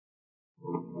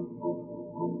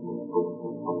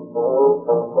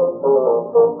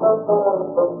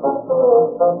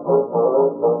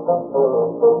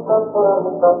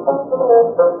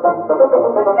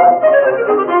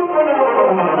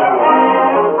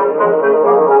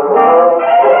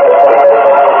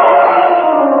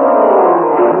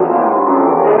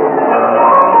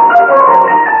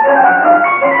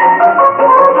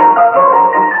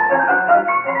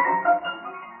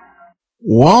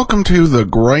Welcome to the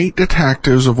Great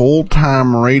Detectives of Old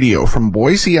Time Radio. From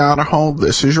Boise, Idaho,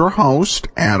 this is your host,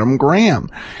 Adam Graham.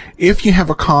 If you have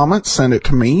a comment, send it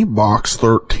to me,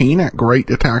 box13 at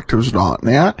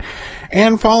greatdetectives.net,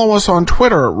 and follow us on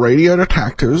Twitter at Radio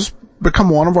Detectives. Become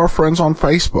one of our friends on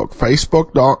Facebook,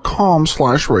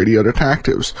 facebook.com/Radio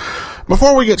Detectives.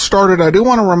 Before we get started, I do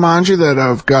want to remind you that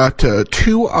I've got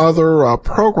two other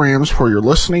programs for your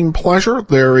listening pleasure.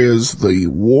 There is The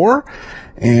War,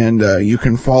 and you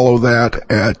can follow that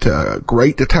at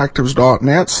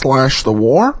greatdetectives.net/The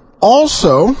War.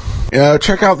 Also,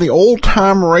 check out the Old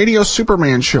Time Radio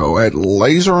Superman Show at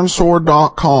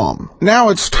laserandsword.com. Now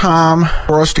it's time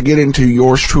for us to get into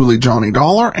yours truly, Johnny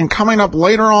Dollar, and coming up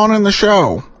later on in the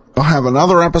show, we'll have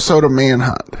another episode of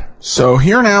Manhunt. So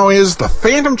here now is The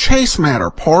Phantom Chase Matter,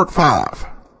 Part 5.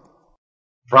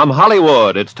 From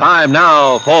Hollywood, it's time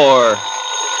now for...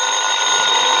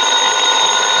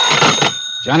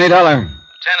 Johnny Dollar.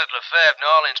 Lieutenant Lefebvre, New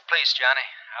Orleans Police, Johnny.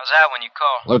 How's that when you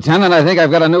call? Lieutenant, I think I've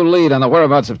got a new lead on the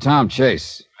whereabouts of Tom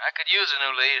Chase. I could use a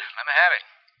new lead. Let me have it.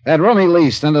 That room he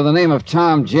leased under the name of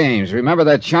Tom James. Remember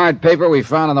that charred paper we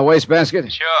found in the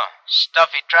wastebasket? Sure. Stuff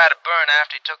he tried to burn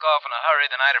after he took off in a hurry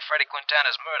the night of Freddie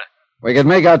Quintana's murder. We could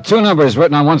make out two numbers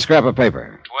written on one scrap of paper.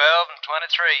 12 and 23.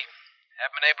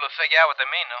 Haven't been able to figure out what they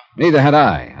mean, though. Neither had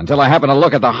I, until I happened to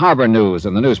look at the harbor news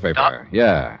in the newspaper.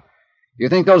 Yeah. You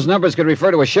think those numbers could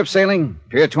refer to a ship sailing?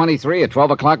 Pier 23 at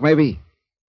 12 o'clock, maybe? Could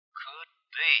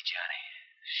be, Johnny.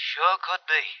 Sure could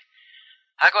be.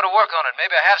 I go to work on it.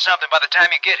 Maybe I have something by the time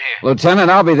you get here.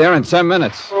 Lieutenant, I'll be there in 10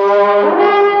 minutes.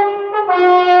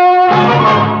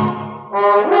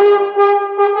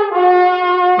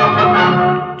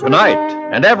 Tonight,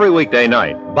 and every weekday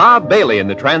night, Bob Bailey in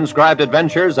the transcribed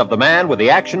adventures of the man with the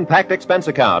action-packed expense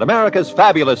account, America's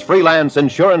fabulous freelance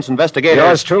insurance investigator.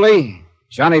 Yours truly,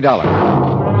 Johnny Dollar.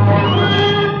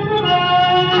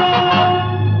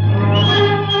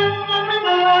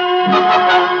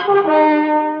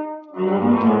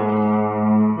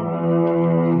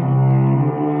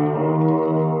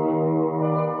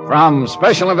 From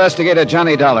Special Investigator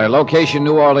Johnny Dollar, location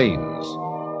New Orleans,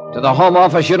 to the Home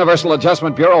Office, Universal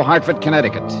Adjustment Bureau, Hartford,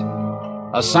 Connecticut.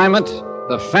 Assignment,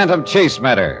 The Phantom Chase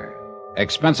Matter.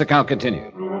 Expense account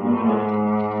continued.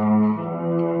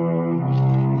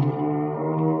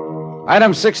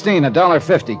 Item 16,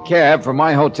 $1.50, cab from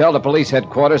my hotel to police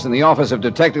headquarters in the office of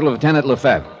Detective Lieutenant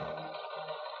Lefebvre.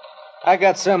 I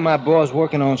got some of my boys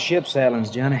working on ship sailings,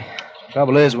 Johnny.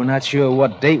 Trouble is, we're not sure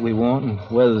what date we want and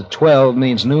whether the 12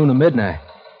 means noon or midnight.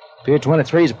 Pier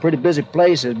 23 is a pretty busy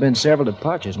place. There's been several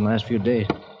departures in the last few days.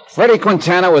 Freddie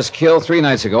Quintana was killed 3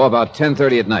 nights ago, about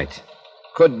 10:30 at night.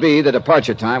 Could be the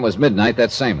departure time was midnight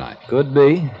that same night. Could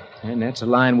be, and that's a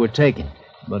line we're taking.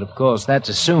 But, of course, that's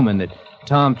assuming that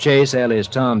Tom Chase, alias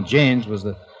Tom James, was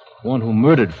the one who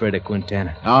murdered Freddie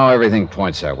Quintana. Oh, everything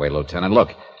points that way, Lieutenant.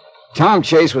 Look, Tom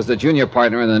Chase was the junior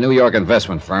partner in the New York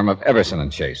investment firm of Everson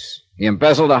 & Chase. He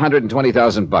embezzled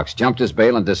 $120,000, jumped his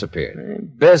bail, and disappeared.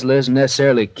 Embezzler isn't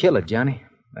necessarily a killer, Johnny.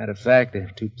 Matter of fact, the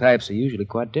two types are usually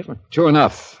quite different. True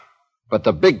enough. But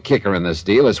the big kicker in this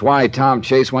deal is why Tom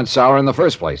Chase went sour in the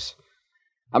first place.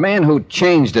 A man who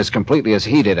changed as completely as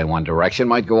he did in one direction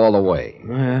might go all the way.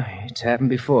 Well, it's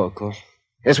happened before, of course.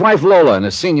 His wife Lola and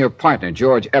his senior partner,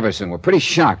 George Everson, were pretty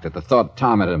shocked at the thought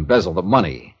Tom had embezzled the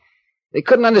money. They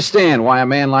couldn't understand why a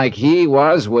man like he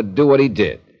would do what he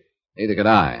did. Neither could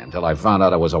I, until I found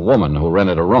out it was a woman who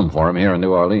rented a room for him here in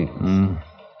New Orleans.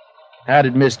 How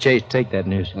did Miss Chase take that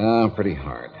news? Pretty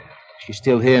hard. She's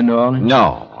still here in New Orleans?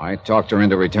 No, I talked her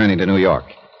into returning to New York.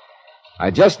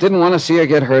 I just didn't want to see her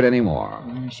get hurt anymore.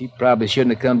 She probably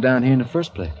shouldn't have come down here in the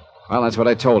first place. Well, that's what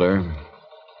I told her.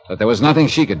 That there was nothing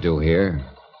she could do here.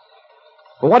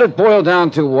 But what it boiled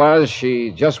down to was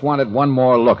she just wanted one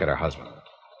more look at her husband.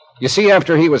 You see,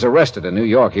 after he was arrested in New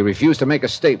York, he refused to make a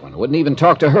statement, wouldn't even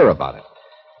talk to her about it.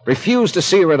 Refused to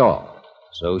see her at all.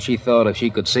 So she thought if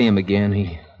she could see him again,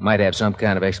 he might have some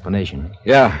kind of explanation.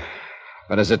 Yeah,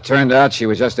 but as it turned out, she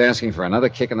was just asking for another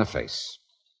kick in the face.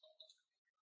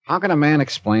 How can a man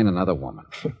explain another woman?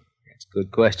 That's a good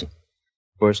question.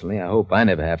 Personally, I hope I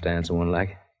never have to answer one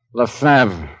like it.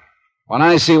 Lefebvre, when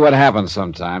I see what happens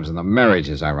sometimes in the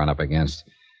marriages I run up against,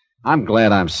 I'm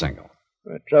glad I'm single.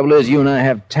 The trouble is, you and I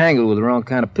have tangled with the wrong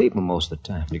kind of people most of the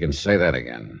time. You can say that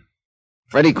again.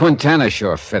 Freddie Quintana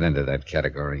sure fit into that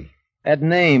category. That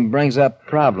name brings up a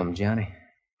problem, Johnny.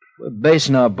 We're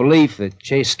basing our belief that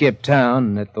Chase skipped town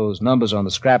and that those numbers on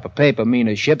the scrap of paper mean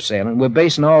a ship sailing. We're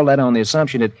basing all that on the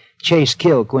assumption that Chase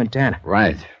killed Quintana.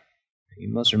 Right.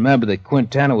 You must remember that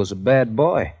Quintana was a bad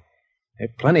boy. There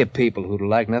are plenty of people who'd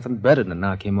like nothing better than to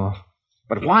knock him off.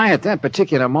 But why at that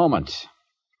particular moment?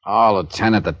 Oh,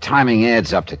 Lieutenant, the timing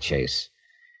adds up to Chase.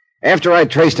 After I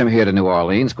traced him here to New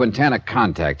Orleans, Quintana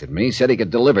contacted me, said he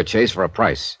could deliver Chase for a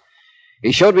price.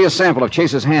 He showed me a sample of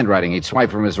Chase's handwriting he'd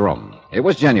swiped from his room. It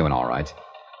was genuine, all right.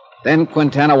 Then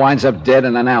Quintana winds up dead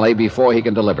in an alley before he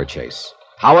can deliver Chase.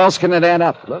 How else can it add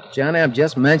up? Look, Johnny, I'm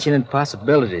just mentioning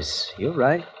possibilities. You're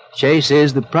right. Chase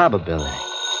is the probability.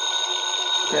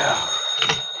 Yeah.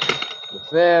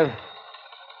 Fair.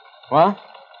 What?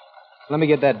 Let me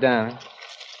get that down.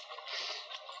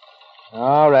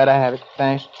 All right, I have it.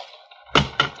 Thanks.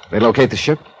 They locate the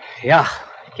ship? Yeah.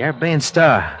 Caribbean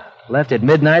Star. Left at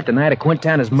midnight the night of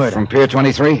Quintana's murder. From Pier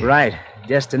 23? Right.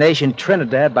 Destination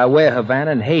Trinidad by way of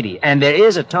Havana and Haiti. And there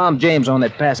is a Tom James on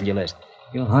that passenger list.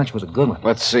 Your hunch was a good one.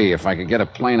 Let's see. If I could get a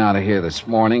plane out of here this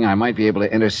morning, I might be able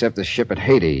to intercept the ship at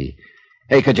Haiti.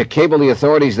 Hey, could you cable the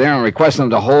authorities there and request them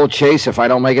to hold Chase if I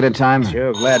don't make it in time?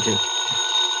 Sure, glad to.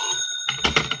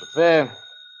 Fair.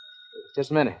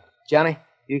 Just a minute. Johnny,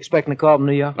 you expecting a call from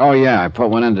New York? Oh, yeah. I put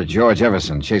one in to George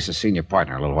Everson, Chase's senior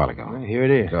partner, a little while ago. Well, here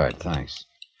it is. Good, thanks.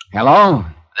 Hello?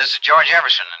 This is George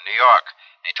Everson in New York.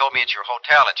 They told me at your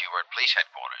hotel that you were at police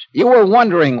headquarters. You were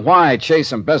wondering why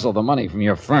Chase embezzled the money from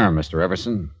your firm, Mr.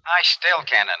 Everson. I still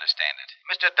can't understand it.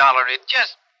 Mr. Dollar, it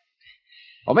just...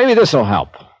 Well, maybe this'll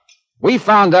help. We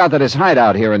found out that his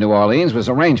hideout here in New Orleans was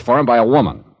arranged for him by a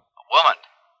woman. A woman?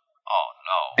 Oh,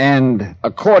 no. And,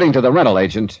 according to the rental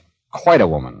agent, quite a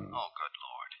woman. Oh, good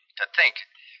Lord. To think.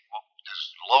 Well,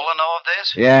 does Lola know of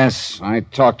this? Yes, I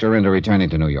talked her into returning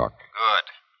to New York. Good.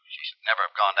 She should never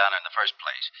have gone down there in the first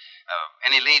place.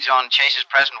 Any leads on Chase's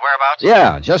present whereabouts?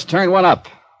 Yeah, just turned one up.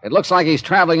 It looks like he's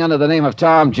traveling under the name of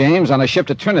Tom James on a ship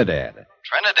to Trinidad.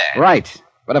 Trinidad? Right.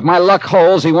 But if my luck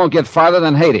holds, he won't get farther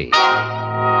than Haiti.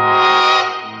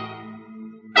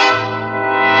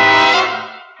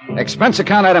 Expense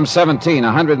account item 17,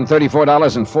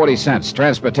 $134.40.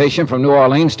 Transportation from New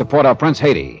Orleans to Port-au-Prince,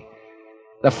 Haiti.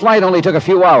 The flight only took a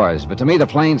few hours, but to me the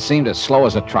plane seemed as slow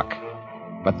as a truck.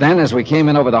 But then, as we came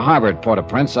in over the harbor at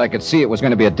Port-au-Prince, I could see it was going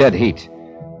to be a dead heat.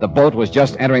 The boat was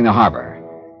just entering the harbor.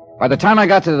 By the time I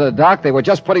got to the dock, they were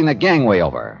just putting the gangway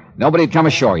over. Nobody had come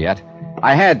ashore yet.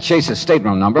 I had Chase's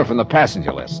stateroom number from the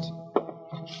passenger list.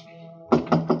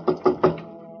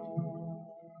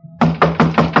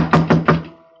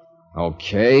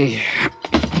 Okay.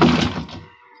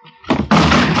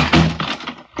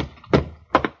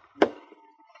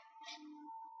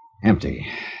 Empty.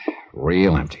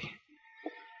 Real empty.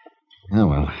 Oh,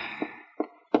 well.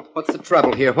 What's the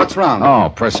trouble here? What's wrong? Oh,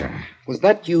 Purser. Was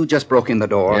that you just broke in the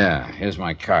door? Yeah, here's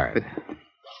my card.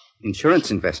 Insurance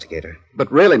investigator.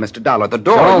 But really, Mr. Dollar, the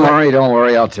door... Don't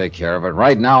worry. I'll take care of it.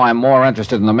 Right now, I'm more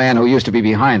interested in the man who used to be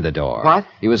behind the door. What?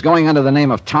 He was going under the name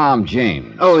of Tom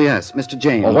James. Oh, yes, Mr.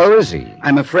 James. Well, where is he?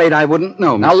 I'm afraid I wouldn't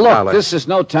know, Mr. Now, look, Dollar. this is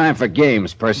no time for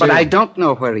games, Percy. But I don't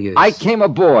know where he is. I came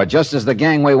aboard just as the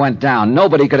gangway went down.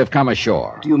 Nobody could have come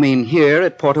ashore. Do you mean here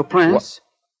at Port-au-Prince?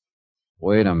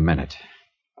 Wait a minute.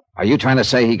 Are you trying to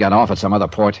say he got off at some other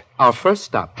port? Our first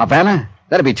stop. Havana?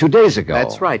 That'd be 2 days ago.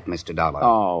 That's right, Mr. Dollar.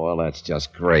 Oh, well, that's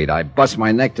just great. I bust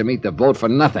my neck to meet the boat for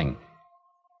nothing.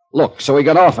 Look, so he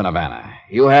got off in Havana.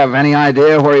 You have any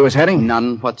idea where he was heading?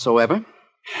 None whatsoever.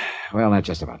 Well, that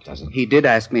just about does it. He did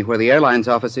ask me where the airline's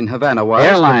office in Havana was.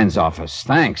 Airline's office.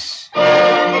 Thanks.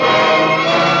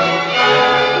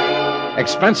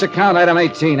 Expense account item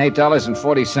 18,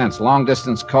 $8.40. Long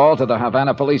distance call to the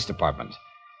Havana Police Department.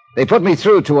 They put me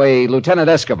through to a Lieutenant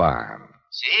Escobar.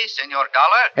 Si, Senor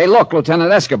Dollar? Hey, look,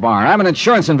 Lieutenant Escobar. I'm an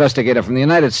insurance investigator from the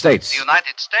United States. The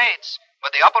United States?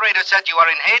 But the operator said you are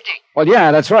in Haiti. Well,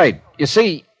 yeah, that's right. You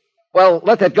see, well,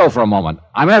 let that go for a moment.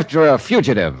 I'm after a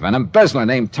fugitive, an embezzler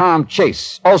named Tom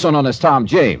Chase, also known as Tom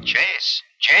James. Chase?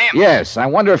 James? Yes, I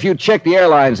wonder if you'd check the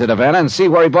airlines at Havana and see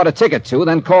where he bought a ticket to,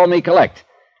 then call me collect.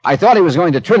 I thought he was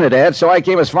going to Trinidad, so I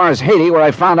came as far as Haiti, where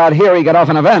I found out here he got off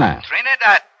in Havana.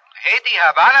 Trinidad? Haiti,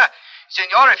 Havana?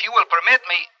 Senor, if you will permit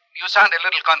me, you sound a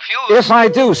little confused. If I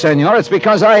do, senor, it's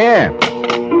because I am.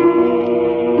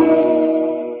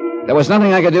 There was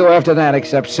nothing I could do after that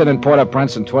except sit in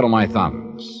Port-au-Prince and twiddle my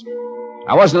thumbs.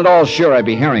 I wasn't at all sure I'd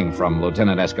be hearing from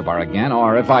Lieutenant Escobar again,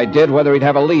 or if I did, whether he'd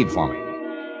have a lead for me.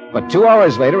 But 2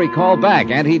 hours later, he called back,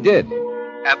 and he did.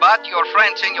 About your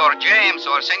friend, Senor James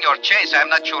or Senor Chase, I'm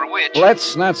not sure which.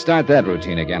 Let's not start that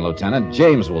routine again, Lieutenant.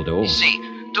 James will do. See,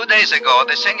 2 days ago,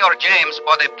 the Senor James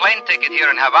bought a plane ticket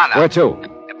here in Havana. Where to?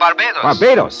 Barbados.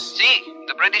 Barbados? See,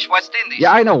 the British West Indies.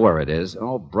 Yeah, I know where it is.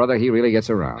 Oh, brother, he really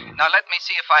gets around. Now, let me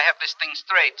see if I have this thing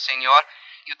straight, Senor.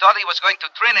 You thought he was going to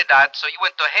Trinidad, so you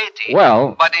went to Haiti.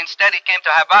 Well... But instead he came to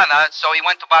Havana, so he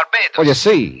went to Barbados. Well, you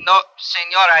see... No,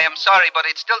 Senor, I am sorry, but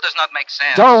it still does not make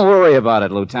sense. Don't worry about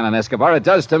it, Lieutenant Escobar. It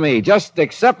does to me. Just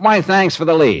accept my thanks for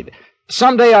the lead.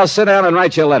 Someday I'll sit down and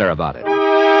write you a letter about it.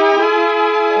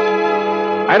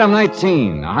 Item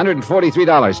 19,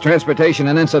 $143, transportation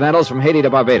and incidentals from Haiti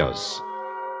to Barbados.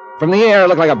 From the air, it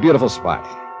looked like a beautiful spot.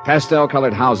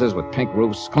 Pastel-colored houses with pink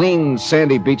roofs, clean,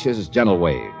 sandy beaches, gentle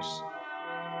waves.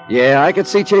 Yeah, I could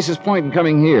see Chase's point in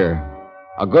coming here.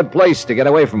 A good place to get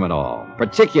away from it all,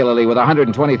 particularly with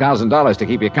 $120,000 to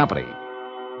keep you company.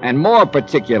 And more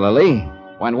particularly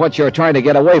when what you're trying to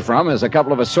get away from is a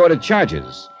couple of assorted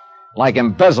charges, like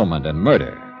embezzlement and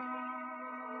murder.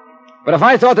 But if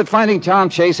I thought that finding Tom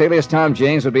Chase, alias Tom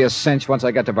James, would be a cinch once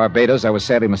I got to Barbados, I was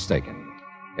sadly mistaken.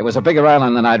 It was a bigger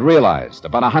island than I'd realized,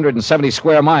 about 170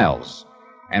 square miles.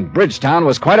 And Bridgetown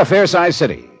was quite a fair-sized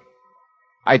city.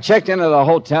 I checked into the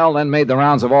hotel, then made the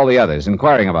rounds of all the others,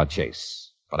 inquiring about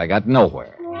Chase. But I got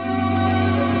nowhere.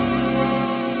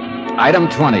 Item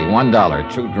 20,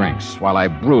 $1, 2 drinks, while I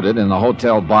brooded in the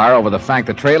hotel bar over the fact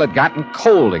the trail had gotten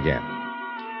cold again.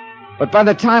 But by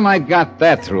the time I'd got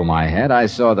that through my head, I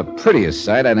saw the prettiest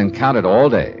sight I'd encountered all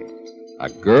day. A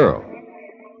girl.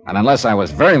 And unless I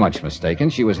was very much mistaken,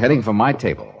 she was heading for my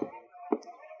table.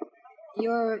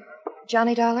 You're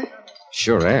Johnny Dollar?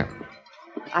 Sure am.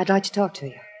 I'd like to talk to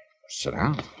you. Sit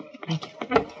down. Thank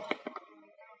you.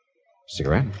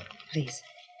 Cigarette? Please.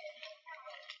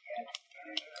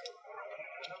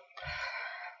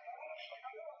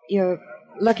 You're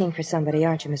looking for somebody,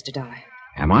 aren't you, Mr. Dollar?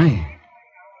 Am I?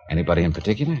 Anybody in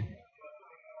particular?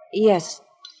 Yes.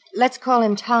 Let's call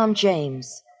him Tom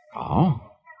James. Oh?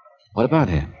 What about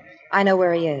him? I know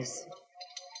where he is.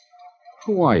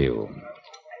 Who are you?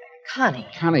 Connie.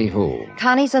 Connie who?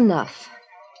 Connie's enough.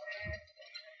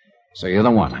 So you're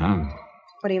the one, huh?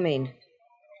 What do you mean?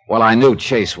 Well, I knew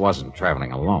Chase wasn't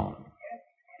traveling alone.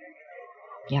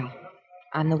 Yeah,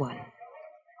 I'm the one.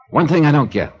 One thing I don't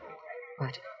get.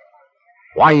 What?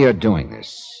 Why you're doing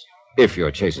this, if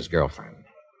you're Chase's girlfriend.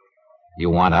 You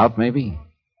want out, maybe?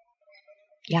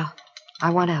 Yeah, I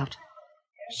want out.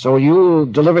 So you'll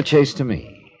deliver Chase to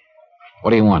me. What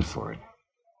do you want for it?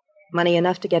 Money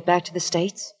enough to get back to the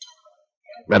States?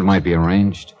 That might be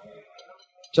arranged.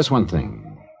 Just one thing.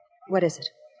 What is it?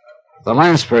 The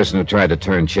last person who tried to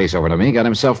turn Chase over to me got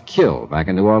himself killed back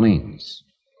in New Orleans.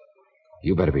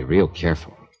 You better be real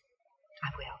careful. I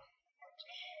will.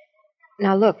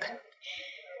 Now, look.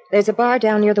 There's a bar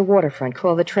down near the waterfront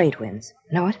called the Trade Winds.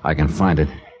 Know it? I can find it.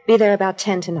 Be there about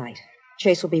 10 tonight.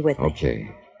 Chase will be with me. Okay.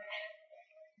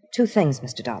 2 things,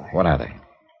 Mr. Dollar. What are they?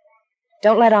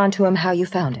 Don't let on to him how you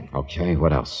found him. Okay,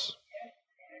 what else?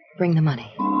 Bring the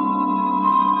money.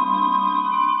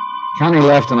 Connie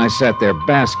left, and I sat there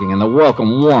basking in the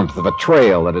welcome warmth of a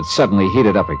trail that had suddenly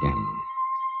heated up again.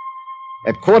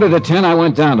 At 9:45, I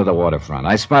went down to the waterfront.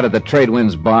 I spotted the Trade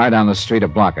Winds bar down the street a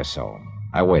block or so.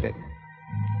 I waited.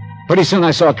 Pretty soon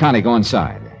I saw Connie go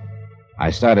inside. I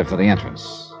started for the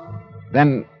entrance.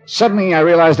 Then, suddenly, I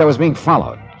realized I was being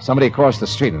followed. Somebody crossed the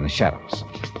street in the shadows.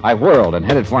 I whirled and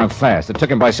headed for him fast. It took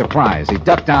him by surprise. He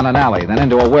ducked down an alley, then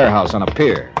into a warehouse on a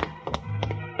pier.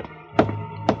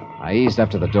 I eased up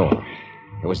to the door.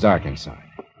 It was dark inside,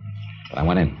 but I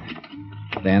went in.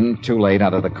 Then, too late,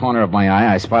 out of the corner of my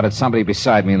eye, I spotted somebody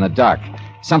beside me in the dark.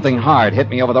 Something hard hit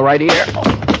me over the right ear,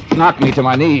 knocked me to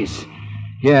my knees.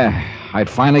 Yeah, I'd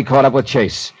finally caught up with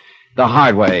Chase. The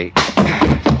hard way.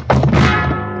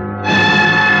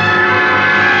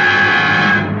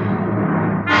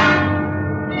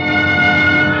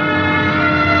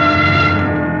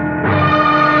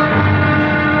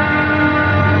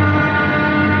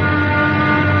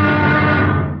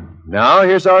 Now,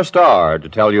 here's our star to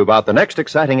tell you about the next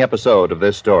exciting episode of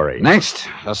this story. Next,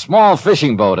 a small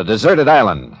fishing boat, a deserted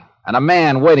island, and a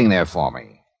man waiting there for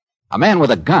me. A man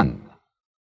with a gun.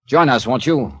 Join us, won't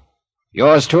you?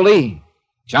 Yours truly,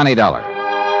 Johnny Dollar.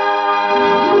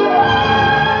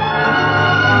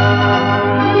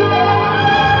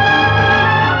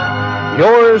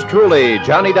 Yours truly,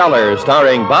 Johnny Dollar,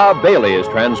 starring Bob Bailey, is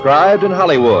transcribed in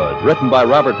Hollywood. Written by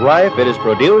Robert Reif, it is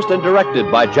produced and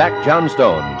directed by Jack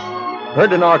Johnstone.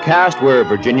 Heard in our cast were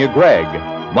Virginia Gregg,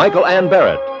 Michael Ann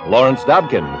Barrett, Lawrence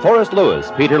Dobkin, Forrest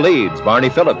Lewis, Peter Leeds, Barney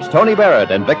Phillips, Tony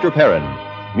Barrett, and Victor Perrin.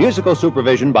 Musical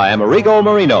supervision by Amerigo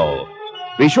Marino.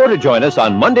 Be sure to join us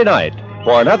on Monday night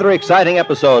for another exciting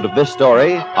episode of this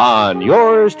story on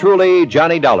Yours Truly,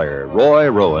 Johnny Dollar. Roy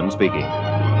Rowan speaking.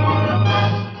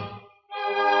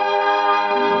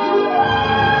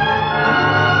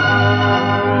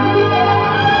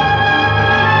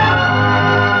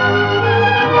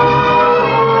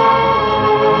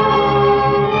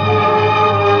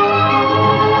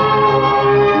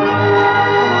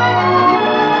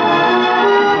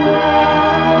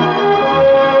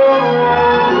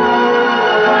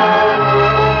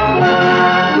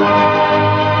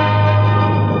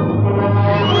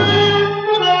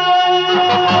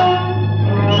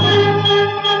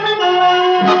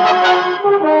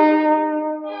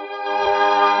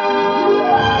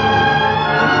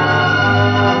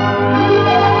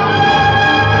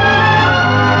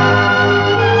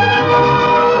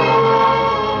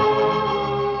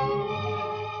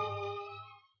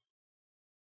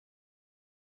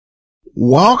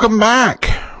 Welcome back.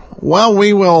 Well,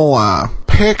 we will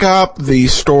pick up the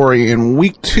story in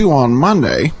week 2 on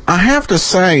Monday. I have to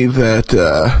say that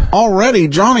already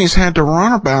Johnny's had to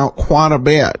run about quite a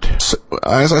bit. So,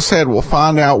 as I said, we'll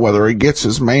find out whether he gets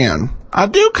his man. I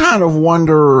do kind of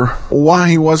wonder why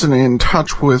he wasn't in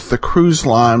touch with the cruise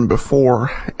line before,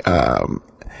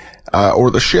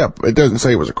 or the ship. It doesn't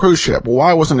say it was a cruise ship.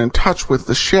 Why wasn't in touch with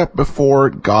the ship before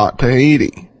it got to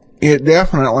Haiti? It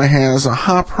definitely has a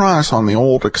high price on the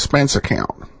old expense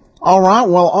account. Alright,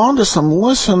 well, on to some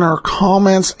listener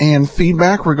comments and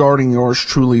feedback regarding Yours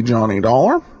Truly, Johnny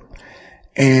Dollar.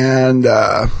 And,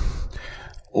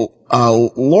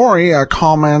 Lori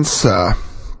comments,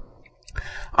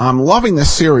 I'm loving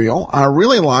this serial. I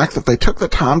really like that they took the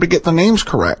time to get the names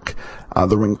correct.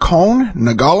 The Rincon,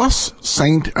 Nogales,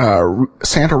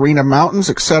 Santa Rita Mountains,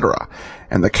 etc.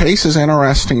 And the case is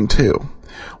interesting too.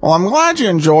 Well, I'm glad you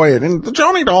enjoy it, and the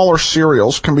Johnny Dollar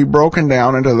serials can be broken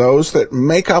down into those that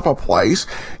make up a place.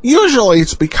 Usually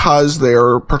it's because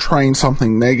they're portraying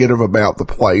something negative about the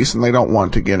place, and they don't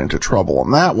want to get into trouble in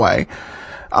that way.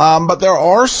 But there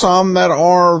are some that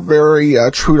are very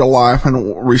true to life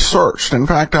and researched. In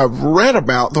fact, I've read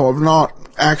about, though I've not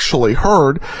actually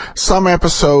heard, some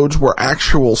episodes where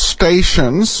actual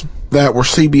stations that were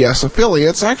CBS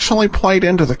affiliates actually played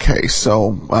into the case. So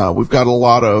we've got a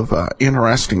lot of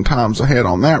interesting times ahead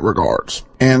on that regards.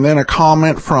 And then a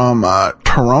comment from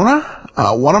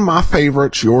Torona, one of my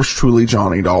favorites, Yours Truly,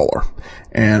 Johnny Dollar.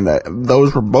 And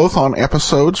those were both on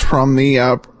episodes from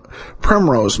the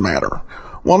Primrose Matter.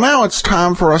 Well, now it's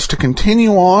time for us to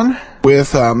continue on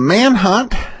with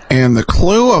Manhunt and the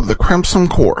Clue of the Crimson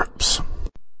Corpse.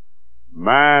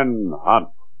 Manhunt.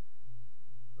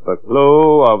 The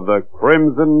clue of the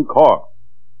Crimson Corpse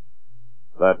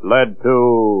that led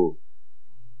to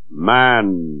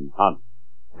Manhunt.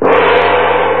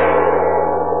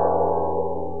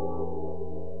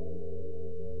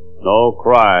 No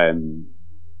crime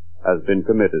has been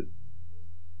committed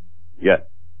yet.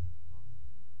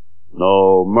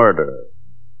 No murder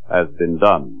has been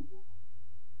done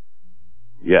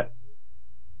yet.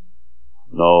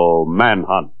 No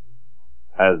manhunt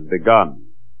has begun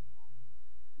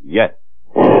yet.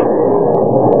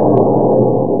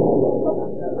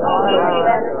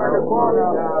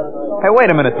 Hey,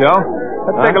 wait a minute, Joe.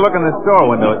 Let's take a look in the store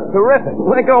window. It's terrific.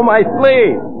 Let go my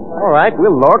sleeve. All right,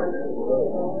 we'll look.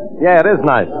 Yeah, it is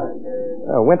nice.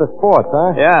 Winter sports,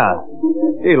 huh? Yeah.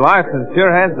 Gee, Larson sure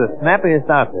has the snappiest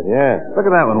outfit. Yeah. Look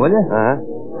at that one, will you?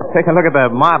 Uh-huh. Take a look at that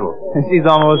model. She's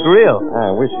almost real. I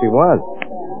wish she was.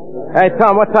 Hey,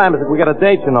 Tom, what time is it? We got a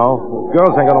date, you know. The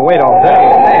girls ain't gonna wait all day.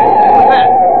 Hey, what's that?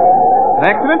 An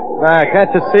accident?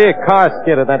 Can't you see? A car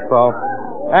skidded, that's all.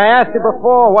 I asked you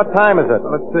before, what time is it?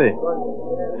 Let's see.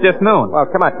 It's just noon. Well,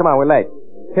 come on, we're late.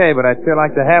 Okay, but I'd sure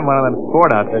like to have one of them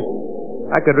sport outfits.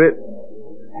 I could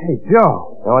Hey,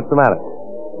 Joe. Now, what's the matter?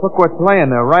 Look what's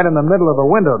laying there right in the middle of the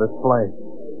window display.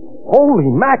 Holy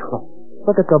mackerel.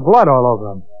 Look at the blood all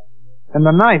over him. And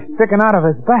the knife sticking out of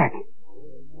his back.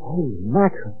 Holy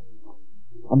mackerel.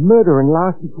 A murder in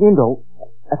Larson's window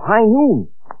at high noon.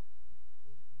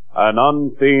 An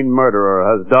unseen murderer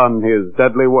has done his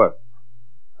deadly work,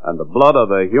 and the blood of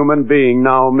a human being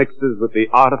now mixes with the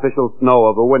artificial snow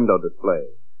of a window display.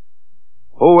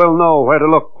 Who will know where to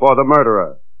look for the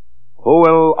murderer? Who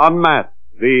will unmask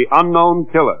the unknown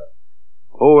killer?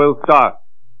 Who will start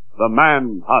the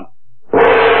manhunt?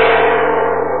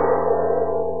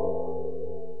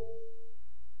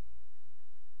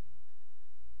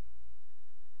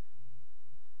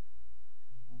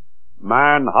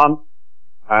 Manhunt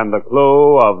and the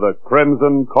Clue of the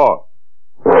Crimson Corpse.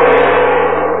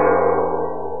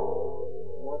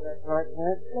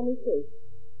 Let me see.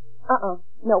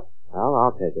 No. Well,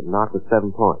 I'll take it. Knocked with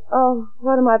 7 points. Oh,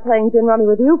 what am I playing gin rummy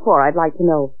with you for, I'd like to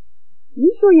know.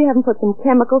 You sure you haven't put some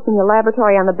chemicals in the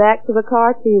laboratory on the backs of the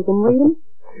cards so you can read them?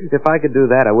 If I could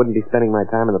do that, I wouldn't be spending my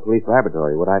time in the police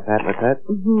laboratory, would I, Pat, my pet?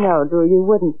 No, Drew, you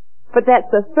wouldn't. But that's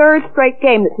the 3rd straight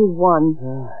game that you've won.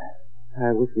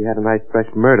 I wish we had a nice fresh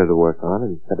murder to work on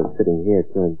instead of sitting here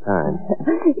killing time.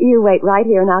 You wait right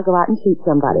here and I'll go out and shoot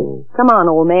somebody. Come on,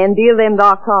 old man, deal them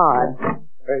dark cards.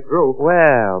 Hey, Drew.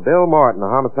 Well, Bill Morton, the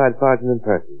homicide sergeant in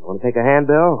person. Want to take a hand,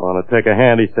 Bill? Want to take a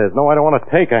hand, he says. No, I don't want to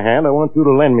take a hand. I want you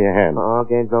to lend me a hand. Oh,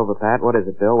 game's over, Pat. What is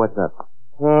it, Bill? What's up?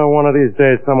 One of these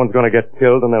days someone's going to get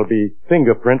killed and there'll be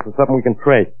fingerprints and something we can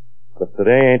trace. But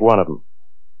today ain't one of them.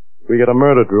 We get a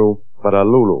murder, Drew, but a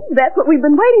Lulu. That's what we've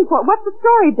been waiting for. What's the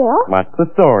story, Bill? What's the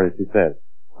story, she says.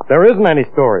 There isn't any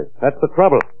story. That's the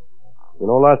trouble. You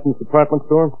know Larson's department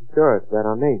store? Sure, it's right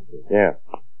on Main Street. Yeah.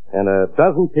 And a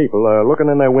dozen people are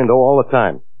looking in their window all the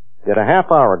time. Yet a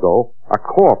half hour ago, a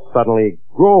corpse suddenly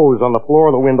grows on the floor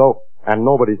of the window, and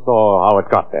nobody saw how it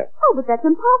got there. Oh, but that's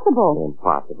impossible.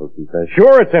 Impossible, she says.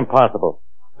 Sure, it's impossible.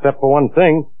 Except for one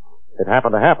thing. It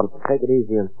happened to happen. Take it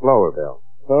easy and slower, Bill.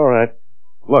 All right.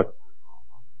 Look.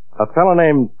 A fellow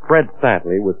named Fred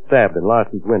Santley was stabbed in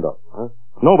Larson's window. Huh?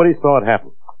 Nobody saw it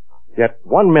happen. Yet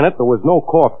 1 minute there was no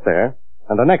corpse there,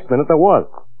 and the next minute there was.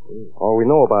 All we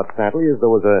know about Santley is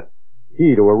there was a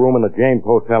key to a room in the James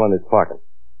Hotel in his pocket.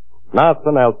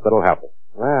 Nothing else that'll help us.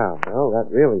 Well, Bill,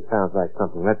 that really sounds like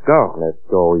something. Let's go. Let's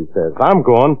go, he says. I'm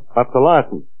going up to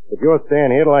Larson. If you're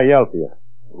staying here till I yell to you.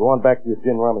 Go on back to your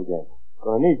gin rum again.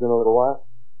 Gonna need you in a little while.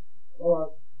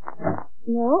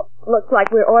 No, looks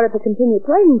like we're ordered to continue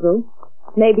playing, Drew.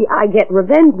 Maybe I get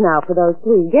revenge now for those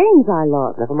 3 games I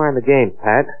lost. Never mind the games,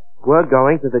 Pat. We're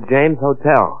going to the James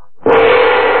Hotel.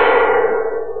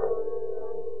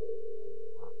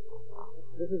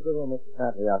 This is the room Mr.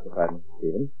 Santley occupied, Mr.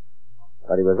 Stevens.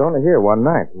 But he was only here one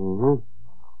night. Mm-hmm.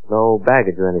 No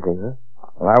baggage or anything, huh?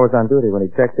 Well, I was on duty when he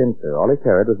checked in, sir. All he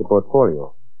carried was a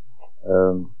portfolio.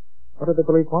 What did the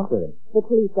police want with him? The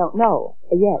police don't know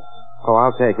yet. Oh,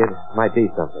 I'll take it. Might be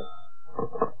something.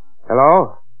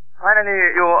 Hello? Finally,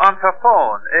 you answer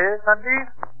phone, eh, Sandy?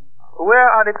 Where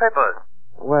are the papers?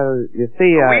 Well, you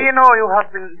see, We know you have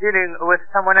been dealing with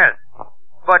someone else.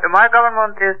 But my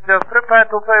government is prepared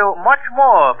to pay you much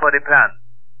more for the plan.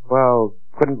 Well,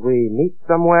 couldn't we meet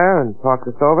somewhere and talk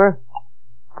this over?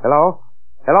 Hello?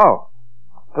 Hello?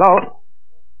 Hello?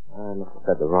 I must have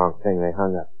said the wrong thing. They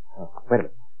hung up. Oh, wait a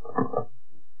minute.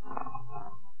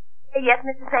 Yes,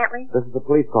 Mr. Santley? This is a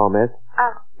police call, miss.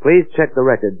 Please check the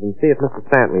records and see if Mr.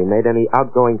 Santley made any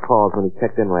outgoing calls when he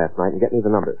checked in last night and get me the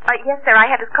numbers. Yes, sir. I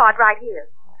have his card right here.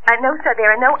 No, sir.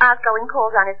 There are no outgoing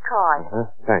calls on his card.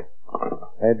 Thanks.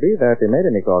 They'd be there if he made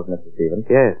any calls, Mr. Stevens.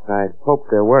 Yes, I hope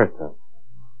there were some.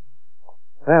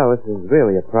 Well, this is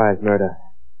really a prize murder.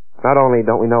 Not only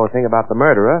don't we know a thing about the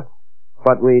murderer,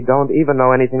 but we don't even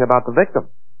know anything about the victim.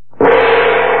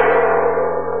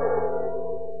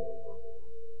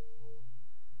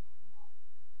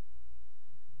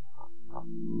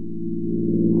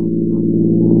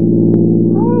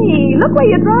 Hey, look where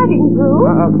you're driving, Drew.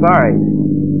 Oh, sorry.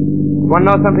 Want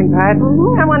to know something, Pat?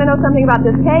 I want to know something about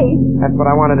this case. That's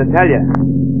what I wanted to tell you.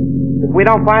 If we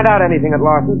don't find out anything at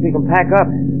Larson's, we can pack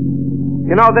up.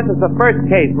 You know, this is the first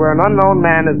case where an unknown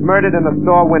man is murdered in a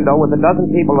store window with a dozen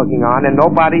people looking on and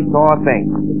nobody saw a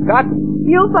thing. It's got to.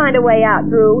 You'll find a way out,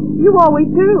 Drew. You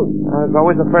always do. It's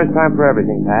always the first time for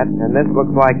everything, Pat, and this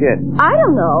looks like it. I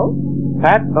don't know.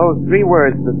 Pat, those 3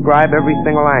 words describe every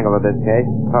single angle of this case.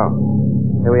 Oh,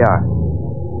 here we are.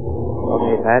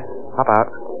 Okay, Pat, hop out.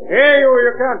 Hey,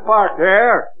 you can't park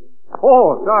there.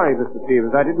 Oh, sorry, Mr.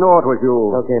 Stevens. I didn't know it was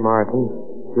you. Okay, Morrison.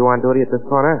 You on duty at this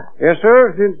corner? Yes,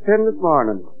 sir, since 10 this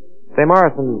morning. Say,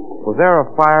 Morrison, was there a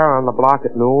fire on the block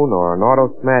at noon, or an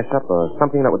auto smash-up, or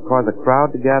something that would cause a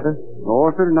crowd to gather?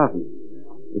 No, sir, nothing.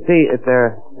 You see, if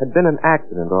there had been an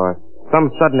accident, or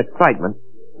some sudden excitement,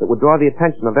 that would draw the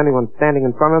attention of anyone standing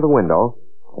in front of the window,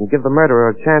 and give the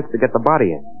murderer a chance to get the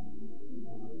body in.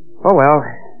 Oh, well,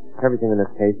 everything in this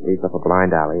case leads up a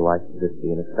blind alley. Why should this be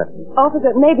an exception?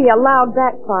 Officer, maybe a loud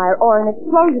backfire or an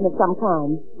explosion of some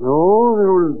kind. No,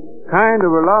 there was kind of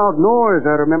a loud noise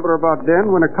I remember about then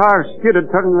when a car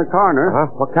skidded turning the corner.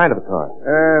 What kind of a car?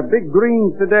 A big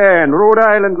green sedan, Rhode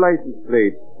Island license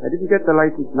plate. I didn't get the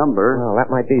license number. Well, that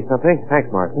might be something.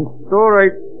 Thanks, Martin. It's all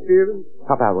right, Stephen.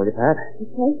 Hop out, will you, Pat?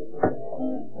 Okay.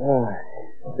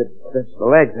 Stretch the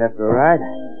legs after a ride.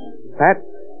 Pat,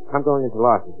 I'm going into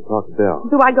Larson's to talk to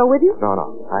Bill. Do I go with you? No.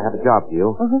 I have a job for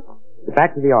you. Get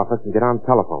back to the office and get on the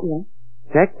telephone. Yeah.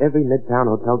 Check every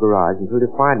Midtown hotel garage until you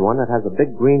find one that has a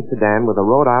big green sedan with a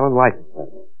Rhode Island license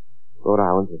plate. Rhode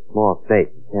Island's a small state.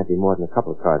 There can't be more than a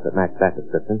couple of cars that match that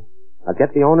description. I'll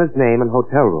get the owner's name and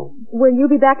hotel room. Will you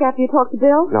be back after you talk to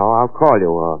Bill? No, I'll call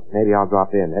you, or maybe I'll drop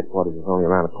in. Headquarters is only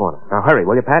around the corner. Now hurry,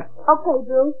 will you, Pat? Okay,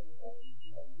 Drew.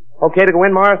 Okay to go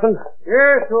in, Morrison?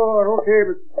 Yeah, sure.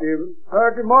 Okay, Mr. Stevens.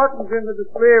 Sergeant Martin's in the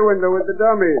display window with the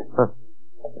dummies. Huh.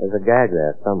 There's a gag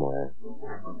there somewhere.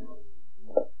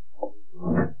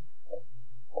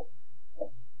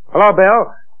 Hello,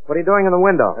 Bill. What are you doing in the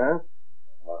window? Huh?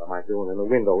 What am I doing in the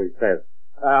window, he says.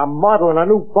 I'm modeling a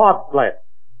new bobsled.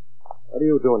 What are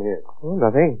you doing here? Oh,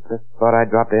 nothing. Just thought I'd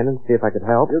drop in and see if I could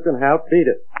help. You can help. Beat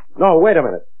it. No, wait a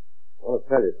minute. I want to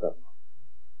tell you something.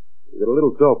 You got a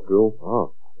little dope, Drew.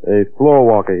 Oh. A floor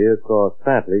walker here saw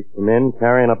Santley come in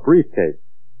carrying a briefcase,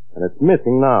 and it's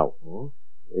missing now. Oh.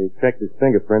 He checked his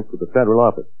fingerprints with the federal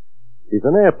office. He's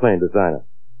an airplane designer.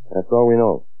 That's all we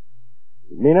know.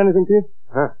 Does it mean anything to you?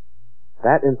 Huh.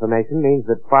 That information means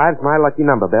that 5's my lucky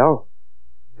number, Bill.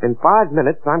 In 5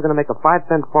 minutes, I'm going to make a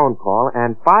 5-cent phone call,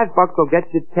 and $5 will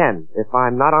get you 10 if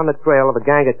I'm not on the trail of a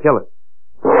gang of killers.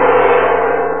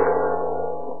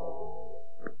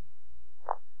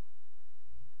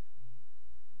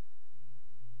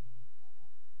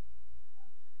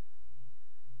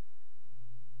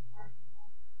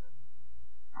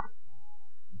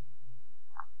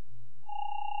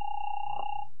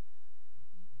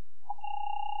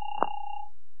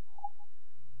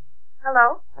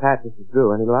 Hello? Pat, this is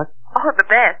Drew. Any luck? Oh, the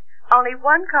best. Only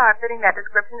one car fitting that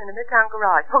description in the Midtown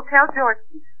garage. Hotel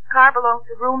Georgie. Car belongs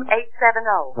to room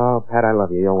 870. Oh, Pat, I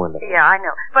love you. You're wonderful. Yeah, I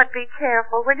know. But be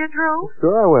careful, will you, Drew?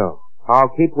 Sure I will. I'll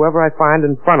keep whoever I find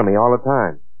in front of me all the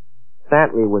time.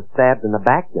 Santley was stabbed in the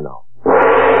back, you know.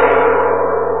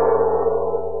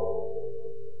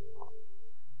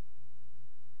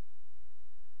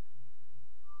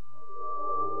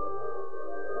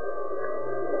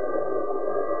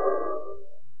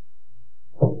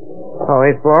 Oh,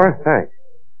 8th floor? Thanks.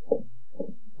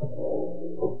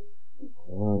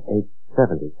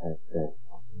 870, Pat said.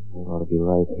 It ought to be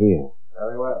right here.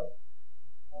 Very well.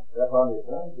 Step on your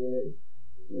tongue, please.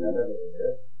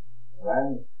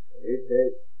 One, reach,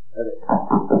 ready.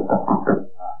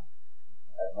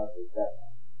 That must be step.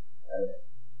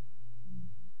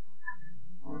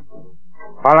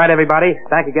 All right, everybody.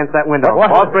 Back against that window.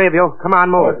 What? All 3 of you. Come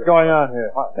on, move. What's going on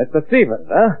here? It's the Stevens,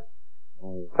 huh?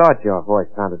 I thought your voice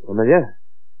sounded familiar.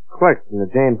 Clerks in the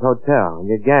James Hotel and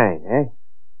your gang, eh?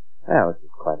 Well, this is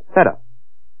quite a setup.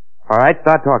 All right,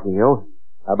 start talking, you.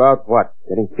 About what?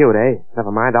 Getting cute, eh?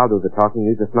 Never mind, I'll do the talking.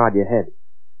 You just nod your head.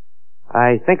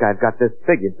 I think I've got this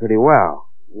figured pretty well.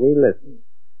 We listen.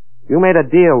 You made a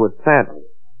deal with Santley.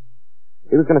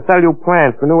 He was going to sell you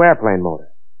plans for a new airplane motor.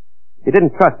 He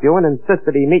didn't trust you and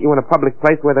insisted he meet you in a public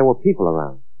place where there were people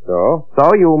around. So?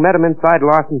 So you met him inside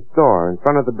Larson's store in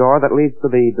front of the door that leads to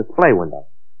the display window.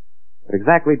 At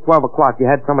exactly 12 o'clock, you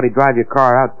had somebody drive your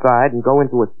car outside and go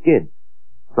into a skid,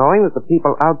 knowing that the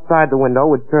people outside the window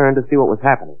would turn to see what was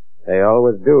happening. They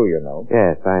always do, you know.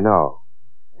 Yes, I know.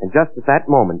 And just at that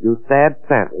moment, you stabbed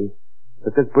Santley,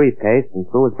 took his briefcase, and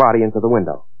threw his body into the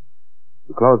window.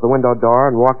 You closed the window door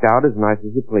and walked out as nice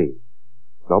as you pleased.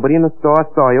 Nobody in the store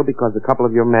saw you because a couple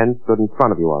of your men stood in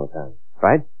front of you all the time.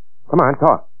 Right? Come on,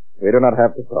 talk. We do not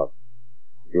have to talk.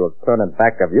 If you will turn in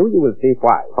back of you, you will see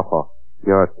why. Oh,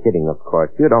 you're kidding, of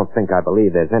course. You don't think I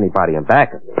believe there's anybody in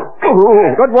back of you.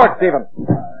 Good work, Stephen.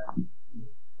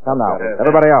 Come now.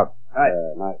 Everybody out.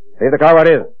 Leave the car where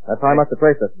it is. That's how I must have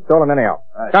traced us. Stolen anyhow.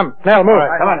 Come, Snell, move.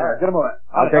 Come on, get him over.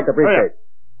 I'll take the briefcase.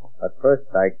 But first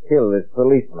I kill this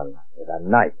policeman with a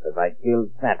knife as I killed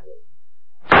Santley.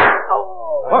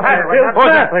 Come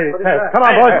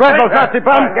on, boys. Grab those Nazi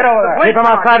bums. Get over there. Keep them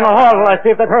outside in the hall while I see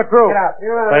if they've hurt Drew.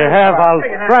 They have. I'll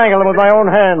strangle them with my own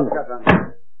hands.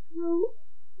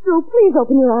 Drew, please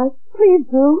open your eyes. Please,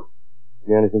 Drew.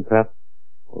 See anything, Pat?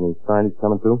 Any sign he's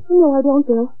coming to? No, I don't,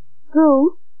 Bill.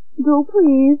 Drew,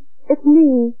 please. It's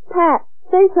me, Pat.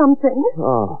 Say something.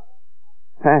 Oh,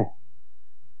 Pat.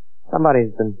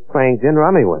 Somebody's been playing gin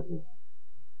rummy with me.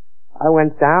 I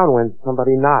went down when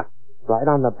somebody knocked right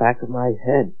on the back of my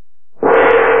head.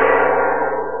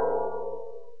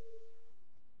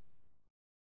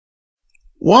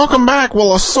 Welcome back.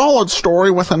 Well, a solid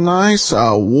story with a nice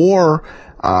war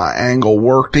angle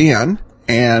worked in.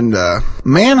 And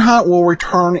Manhunt will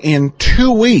return in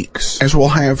 2 weeks, as we'll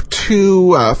have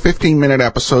 2 15-minute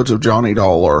episodes of Johnny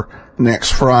Dollar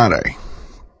next Friday.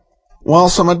 Well,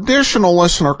 some additional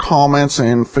listener comments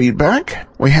and feedback.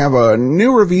 We have a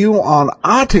new review on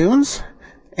iTunes.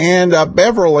 And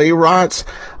Beverly writes,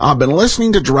 I've been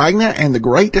listening to Dragnet and the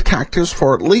Great Detectives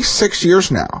for at least 6 years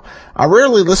now. I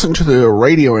rarely listen to the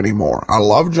radio anymore. I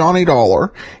love Johnny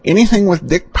Dollar, anything with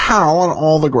Dick Powell and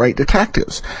all the Great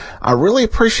Detectives. I really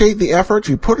appreciate the effort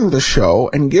you put into the show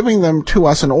and giving them to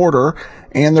us in order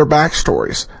and their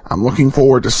backstories. I'm looking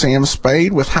forward to Sam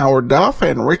Spade with Howard Duff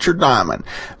and Richard Diamond.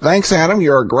 Thanks, Adam.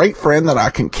 You're a great friend that I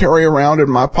can carry around in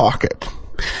my pocket.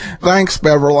 Thanks,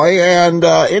 Beverly. And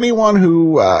anyone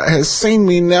who has seen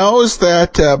me knows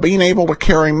that being able to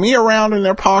carry me around in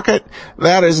their pocket,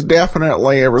 that is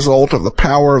definitely a result of the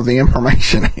power of the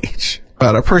information age.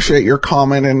 But I appreciate your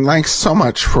comment, and thanks so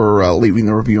much for leaving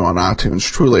the review on iTunes.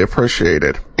 Truly appreciate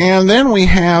it. And then we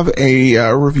have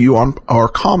a review on, or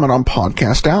comment on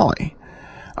Podcast Alley.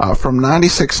 From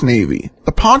 96 Navy.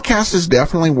 The podcast is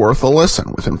definitely worth a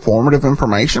listen. With informative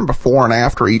information before and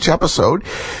after each episode,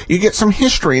 you get some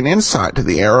history and insight to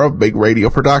the era of big radio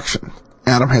production.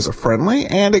 Adam has a friendly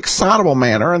and excitable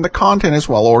manner, and the content is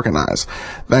well organized.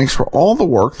 Thanks for all the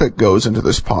work that goes into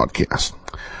this podcast.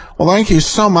 Well, thank you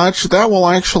so much. That will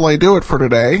actually do it for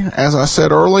today. As I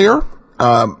said earlier,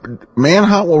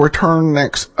 Manhunt will return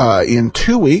next in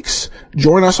 2 weeks.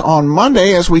 Join us on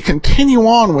Monday as we continue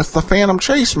on with the Phantom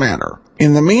Chase matter.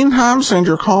 In the meantime, send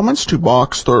your comments to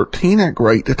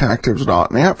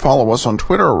box13@greatdetectives.net. Follow us on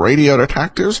Twitter, Radio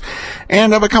Detectives,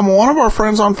 and become one of our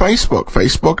friends on Facebook,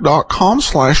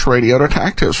 facebook.com/Radio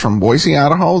Detectives. From Boise,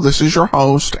 Idaho, this is your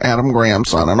host, Adam Graham,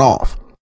 signing off.